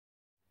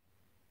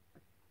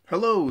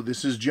Hello,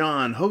 this is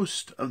John,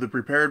 host of the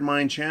Prepared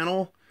Mind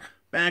channel,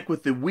 back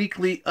with the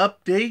weekly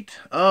update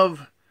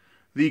of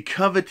the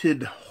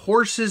coveted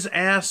Horse's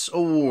Ass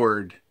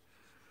Award,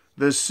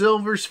 the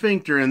Silver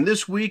Sphincter, and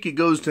this week it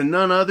goes to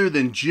none other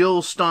than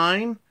Jill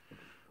Stein,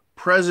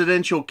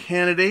 presidential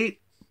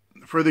candidate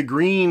for the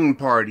Green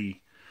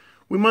Party.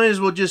 We might as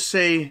well just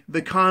say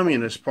the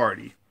Communist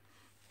Party,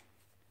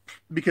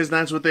 because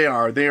that's what they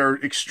are. They are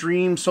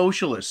extreme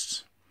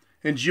socialists,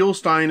 and Jill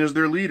Stein is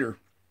their leader.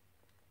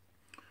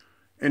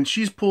 And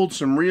she's pulled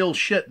some real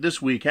shit this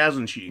week,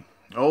 hasn't she?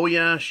 Oh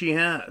yeah, she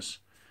has.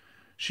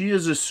 She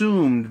has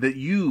assumed that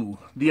you,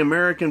 the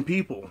American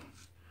people,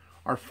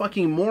 are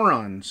fucking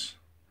morons,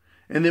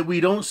 and that we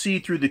don't see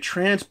through the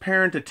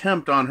transparent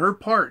attempt on her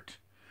part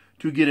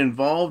to get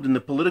involved in the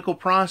political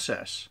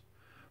process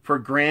for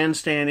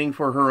grandstanding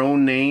for her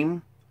own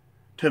name,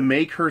 to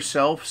make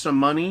herself some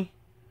money.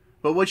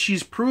 But what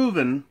she's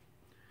proven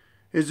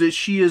is that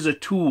she is a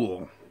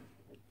tool.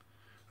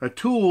 A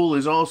tool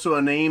is also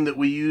a name that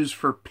we use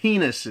for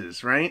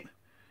penises, right?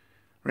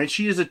 Right?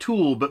 She is a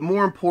tool, but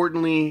more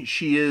importantly,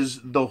 she is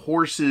the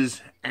horse's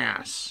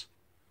ass.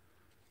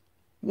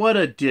 What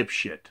a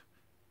dipshit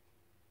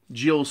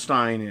Jill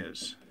Stein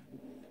is.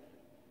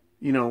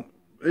 You know,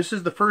 this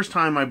is the first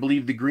time I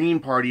believe the Green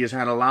Party has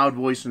had a loud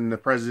voice in the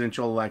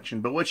presidential election,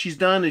 but what she's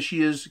done is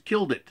she has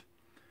killed it.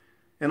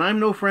 And I'm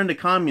no friend of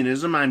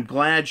communism. I'm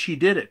glad she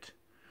did it.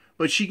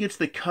 But she gets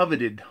the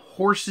coveted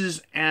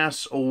Horse's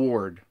Ass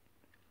Award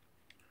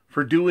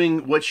for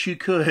doing what she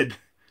could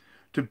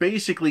to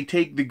basically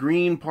take the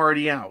Green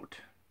Party out,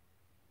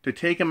 to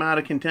take them out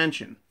of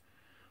contention,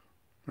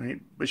 right?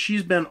 But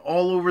she's been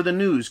all over the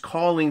news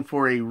calling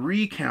for a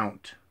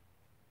recount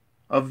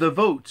of the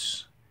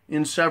votes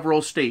in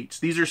several states.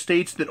 These are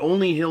states that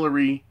only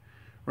Hillary,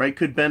 right,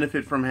 could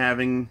benefit from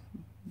having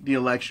the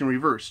election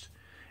reversed.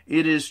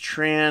 It is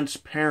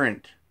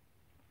transparent.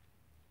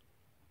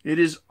 It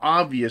is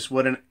obvious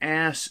what an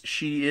ass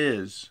she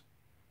is.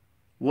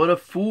 What a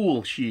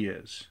fool she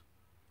is.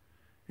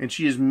 And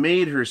she has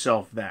made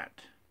herself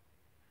that.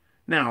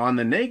 Now, on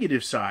the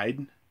negative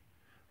side,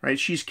 right,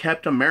 she's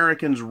kept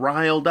Americans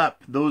riled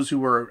up, those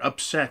who are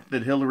upset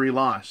that Hillary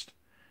lost.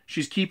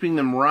 She's keeping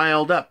them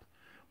riled up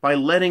by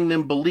letting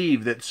them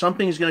believe that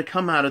something's going to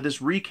come out of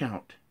this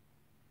recount,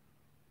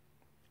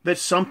 that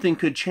something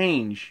could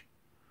change.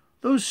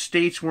 Those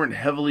states weren't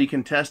heavily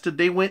contested.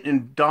 They went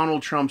in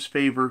Donald Trump's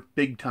favor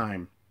big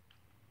time.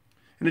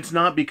 And it's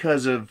not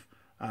because of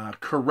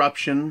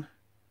corruption,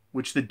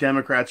 which the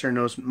Democrats are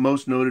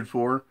most noted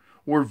for,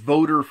 or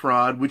voter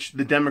fraud, which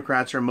the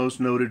Democrats are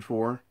most noted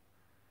for.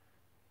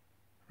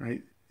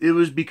 Right? It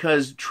was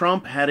because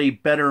Trump had a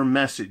better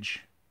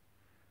message.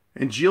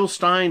 And Jill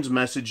Stein's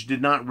message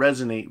did not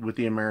resonate with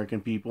the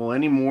American people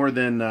any more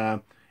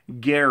than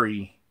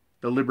Gary,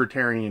 the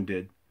libertarian,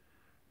 did.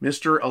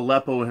 Mr.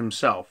 Aleppo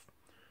himself.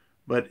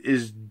 But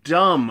as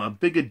dumb, a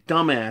big a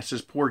dumbass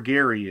as poor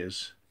Gary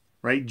is,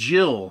 right?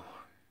 Jill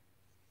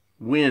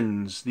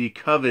wins the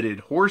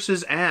coveted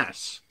Horse's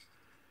Ass.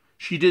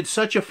 She did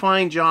such a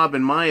fine job,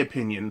 in my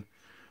opinion,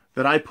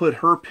 that I put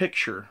her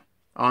picture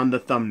on the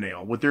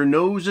thumbnail, with her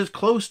nose as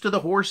close to the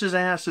horse's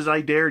ass as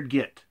I dared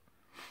get.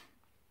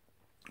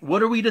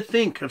 What are we to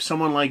think of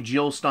someone like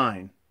Jill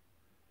Stein?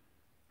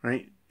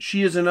 Right?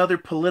 She is another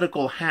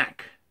political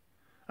hack,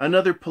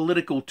 another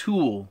political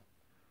tool,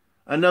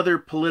 another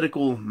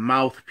political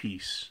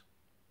mouthpiece.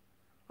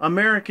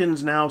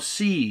 Americans now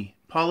see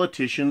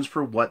politicians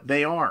for what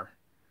they are.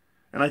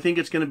 And I think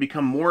it's going to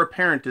become more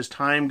apparent as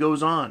time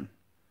goes on.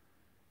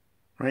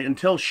 Right?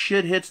 Until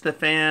shit hits the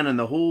fan and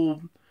the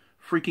whole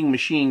freaking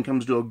machine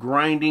comes to a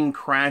grinding,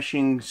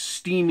 crashing,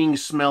 steaming,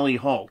 smelly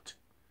halt.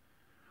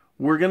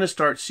 We're going to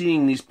start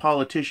seeing these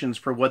politicians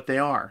for what they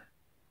are.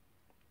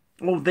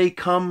 Oh, they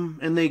come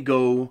and they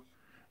go,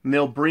 and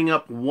they'll bring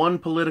up one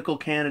political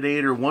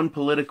candidate or one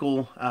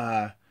political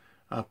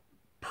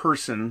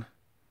person.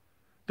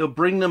 They'll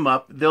bring them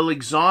up, they'll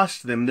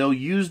exhaust them, they'll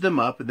use them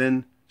up,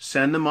 then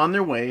send them on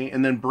their way,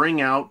 and then bring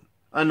out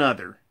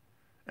another,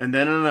 and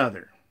then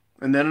another,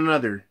 and then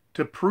another,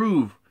 to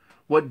prove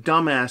what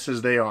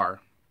dumbasses they are.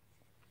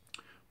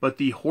 But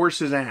the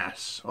horse's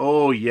ass,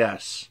 oh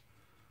yes,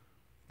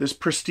 this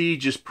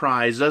prestigious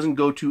prize doesn't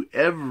go to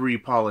every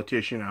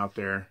politician out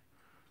there.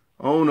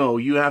 Oh no,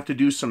 you have to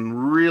do some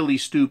really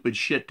stupid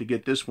shit to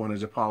get this one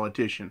as a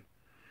politician.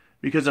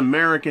 Because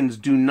Americans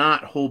do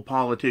not hold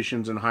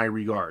politicians in high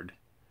regard.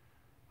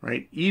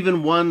 Right?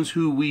 Even ones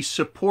who we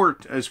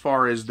support as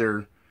far as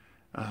their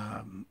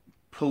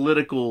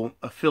political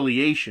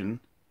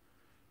affiliation.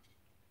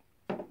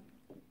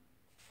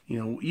 You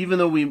know, even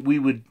though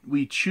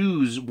we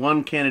choose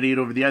one candidate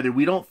over the other,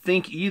 we don't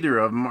think either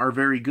of them are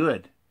very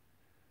good.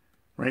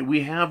 Right?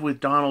 We have with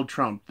Donald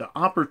Trump the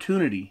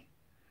opportunity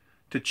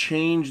to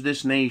change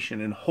this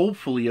nation and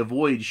hopefully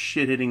avoid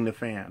shit hitting the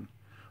fan.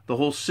 The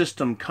whole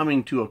system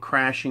coming to a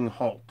crashing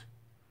halt.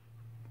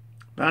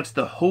 That's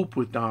the hope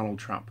with Donald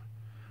Trump.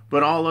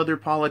 But all other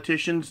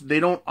politicians, they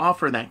don't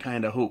offer that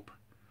kind of hope.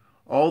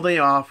 All they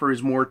offer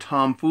is more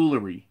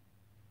tomfoolery.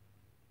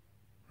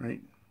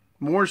 Right?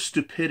 more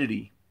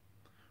stupidity.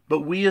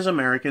 But we as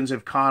Americans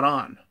have caught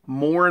on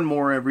more and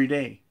more every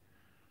day.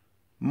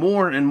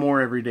 More and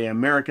more every day,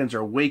 Americans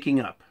are waking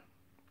up.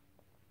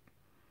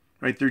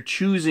 Right? They're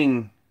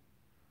choosing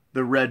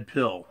the red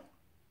pill.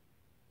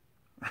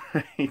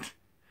 Right?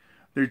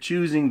 They're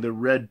choosing the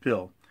red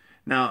pill.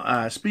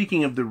 Now,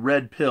 speaking of the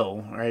red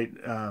pill, right,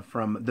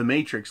 from The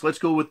Matrix, let's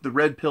go with the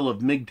red pill of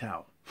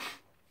Mgtow.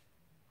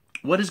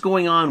 What is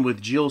going on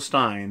with Jill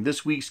Stein,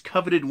 this week's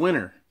coveted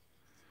winner?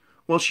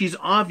 Well, she's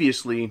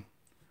obviously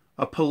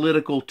a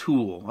political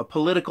tool, a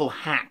political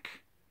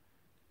hack.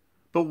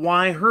 But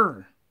why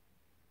her?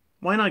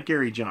 Why not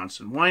Gary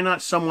Johnson? Why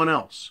not someone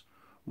else?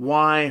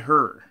 Why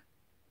her?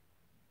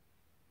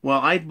 Well,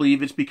 I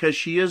believe it's because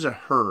she is a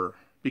her.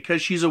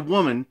 Because she's a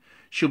woman,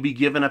 she'll be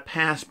given a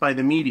pass by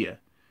the media.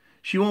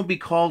 She won't be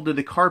called to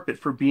the carpet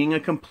for being a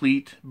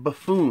complete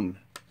buffoon,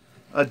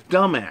 a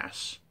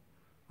dumbass,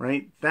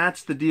 right?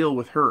 That's the deal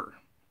with her.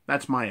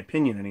 That's my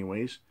opinion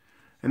anyways.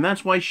 And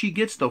that's why she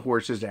gets the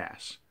horse's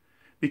ass.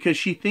 Because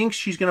she thinks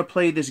she's going to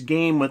play this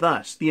game with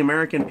us, the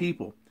American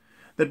people.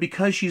 That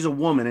because she's a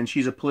woman and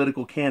she's a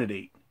political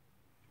candidate,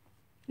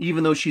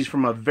 even though she's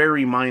from a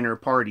very minor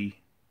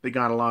party that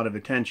got a lot of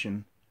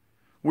attention,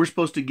 we're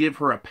supposed to give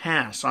her a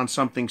pass on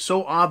something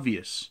so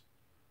obvious,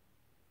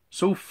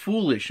 so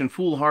foolish and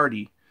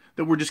foolhardy,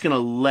 that we're just going to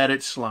let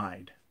it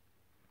slide.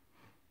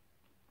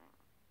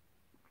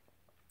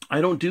 I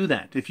don't do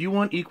that. If you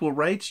want equal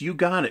rights, you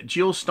got it.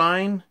 Jill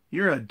Stein,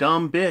 you're a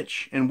dumb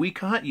bitch, and we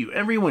caught you.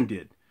 Everyone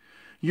did.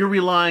 You're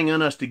relying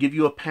on us to give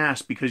you a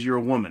pass because you're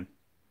a woman.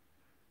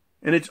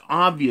 And it's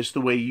obvious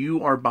the way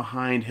you are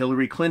behind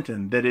Hillary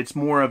Clinton, that it's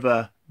more of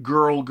a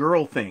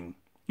girl thing.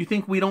 You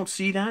think we don't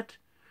see that?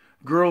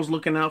 Girls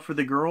looking out for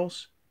the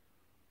girls?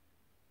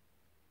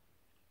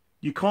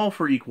 You call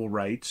for equal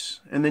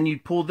rights, and then you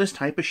pull this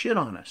type of shit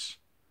on us.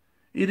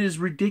 It is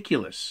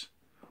ridiculous.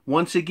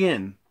 Once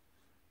again,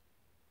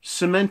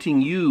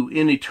 cementing you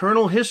in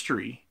eternal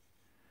history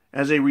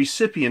as a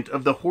recipient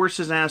of the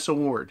Horse's Ass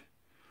Award.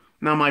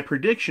 Now, my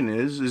prediction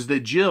is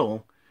that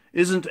Jill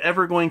isn't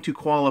ever going to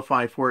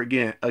qualify for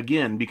it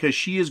again because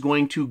she is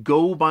going to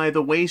go by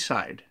the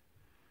wayside.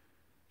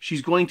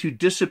 She's going to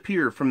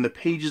disappear from the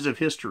pages of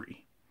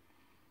history.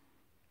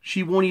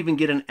 She won't even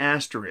get an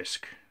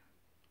asterisk,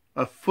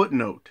 a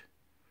footnote.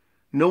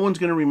 No one's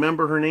going to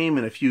remember her name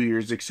in a few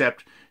years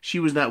except she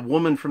was that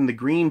woman from the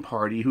Green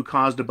Party who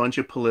caused a bunch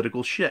of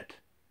political shit.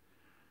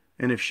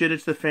 And if shit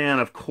hits the fan,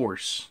 of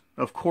course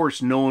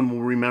no one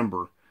will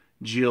remember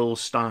Jill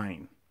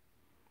Stein.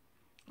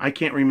 I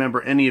can't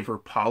remember any of her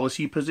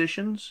policy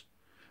positions.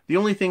 The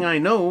only thing I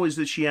know is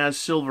that she has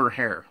silver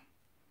hair.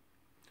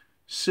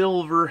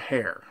 Silver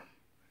hair.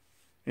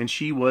 And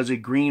she was a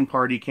Green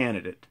Party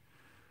candidate.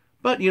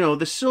 But, you know,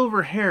 the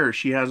silver hair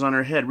she has on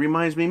her head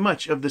reminds me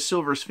much of the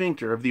Silver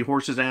Sphincter of the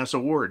Horse's Ass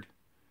Award.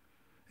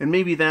 And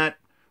maybe that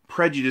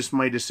prejudiced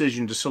my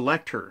decision to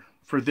select her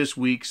for this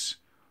week's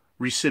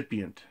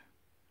recipient.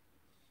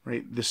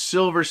 Right? The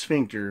Silver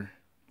Sphincter,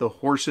 the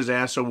Horse's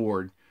Ass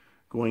Award,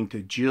 going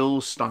to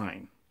Jill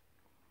Stein.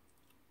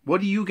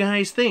 What do you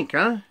guys think,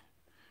 huh?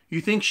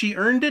 You think she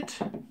earned it?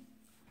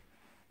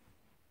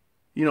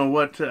 You know,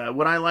 what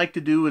I like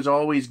to do is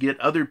always get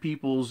other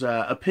people's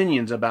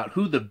opinions about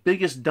who the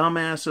biggest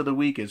dumbass of the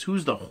week is.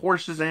 Who's the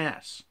horse's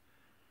ass?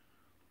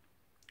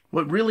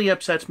 What really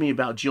upsets me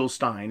about Jill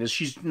Stein is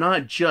she's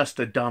not just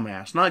a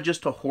dumbass, not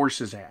just a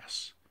horse's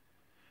ass,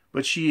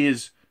 but she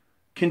has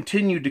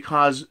continued to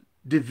cause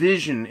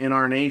division in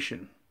our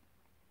nation.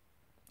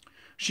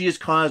 She has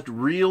caused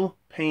real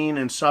pain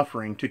and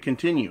suffering to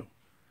continue.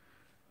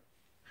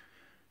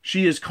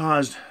 She has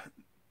caused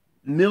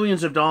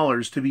millions of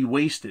dollars to be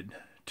wasted,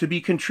 to be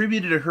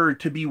contributed to her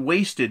to be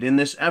wasted in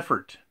this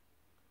effort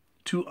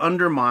to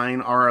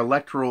undermine our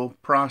electoral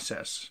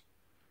process,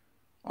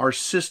 our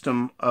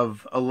system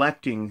of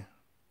electing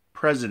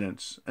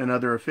presidents and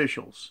other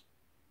officials.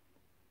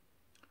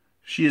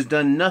 She has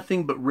done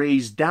nothing but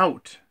raise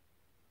doubt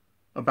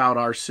about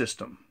our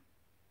system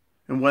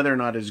and whether or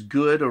not it is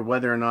good or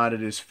whether or not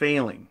it is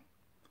failing.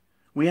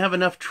 We have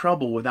enough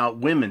trouble without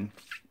women,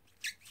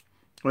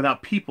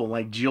 without people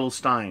like Jill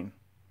Stein.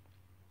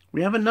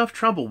 We have enough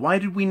trouble. Why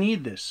did we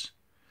need this?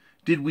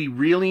 Did we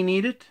really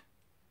need it?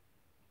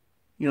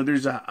 You know,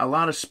 there's a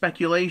lot of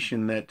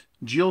speculation that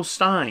Jill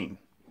Stein,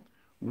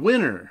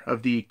 winner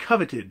of the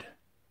coveted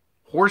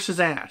Horse's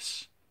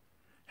Ass,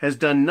 has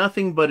done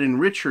nothing but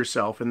enrich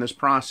herself in this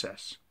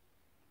process.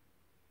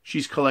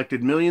 She's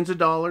collected millions of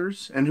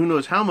dollars, and who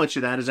knows how much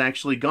of that has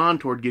actually gone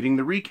toward getting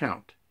the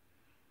recount.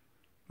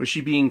 Was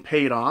she being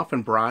paid off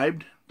and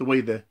bribed the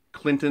way the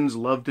Clintons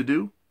love to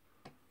do?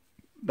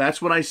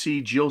 That's what I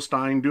see Jill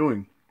Stein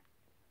doing.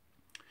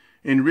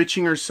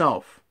 Enriching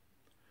herself,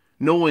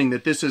 knowing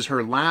that this is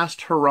her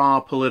last hurrah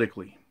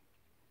politically,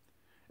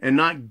 and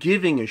not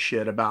giving a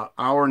shit about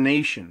our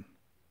nation.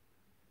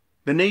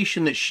 The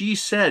nation that she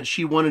said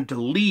she wanted to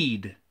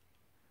lead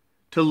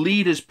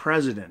as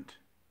president.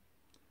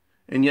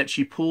 And yet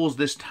she pulls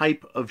this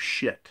type of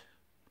shit.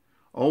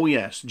 Oh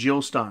yes,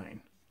 Jill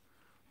Stein,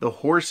 the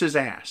horse's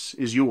ass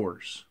is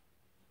yours.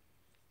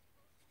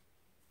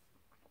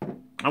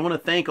 I want to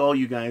thank all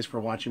you guys for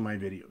watching my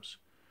videos,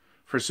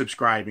 for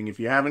subscribing. If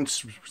you haven't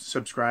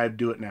subscribed,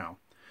 do it now.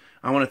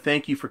 I want to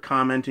thank you for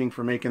commenting,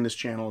 for making this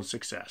channel a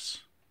success.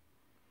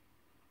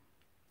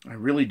 I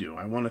really do.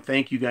 I want to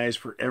thank you guys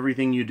for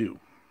everything you do,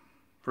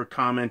 for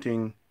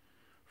commenting,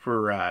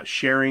 for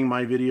sharing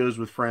my videos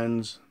with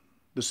friends.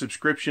 The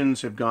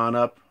subscriptions have gone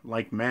up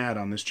like mad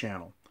on this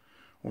channel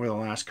over the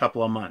last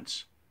couple of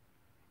months,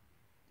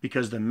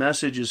 because the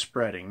message is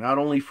spreading, not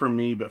only from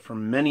me, but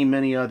from many,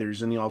 many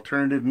others in the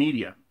alternative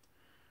media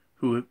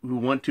who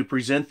want to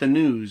present the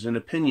news and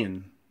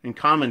opinion and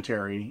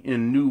commentary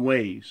in new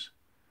ways.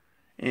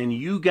 And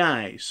you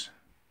guys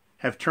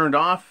have turned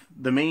off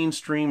the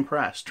mainstream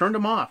press, turned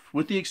them off,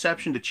 with the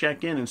exception to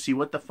check in and see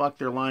what the fuck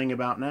they're lying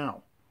about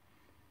now.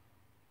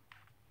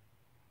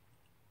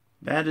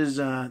 That is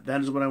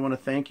what I want to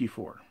thank you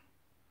for.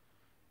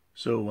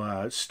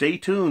 So stay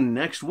tuned.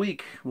 Next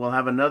week we'll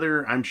have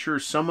another. I'm sure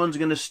someone's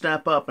going to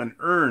step up and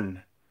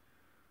earn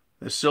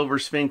the silver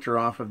sphincter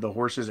off of the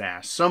horse's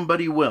ass.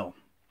 Somebody will.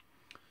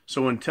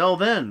 So until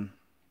then,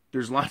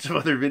 there's lots of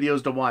other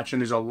videos to watch,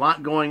 and there's a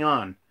lot going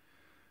on.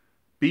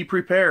 Be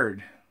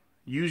prepared.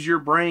 Use your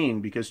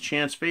brain, because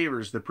chance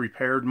favors the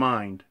prepared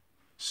mind.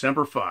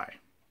 Semper Fi.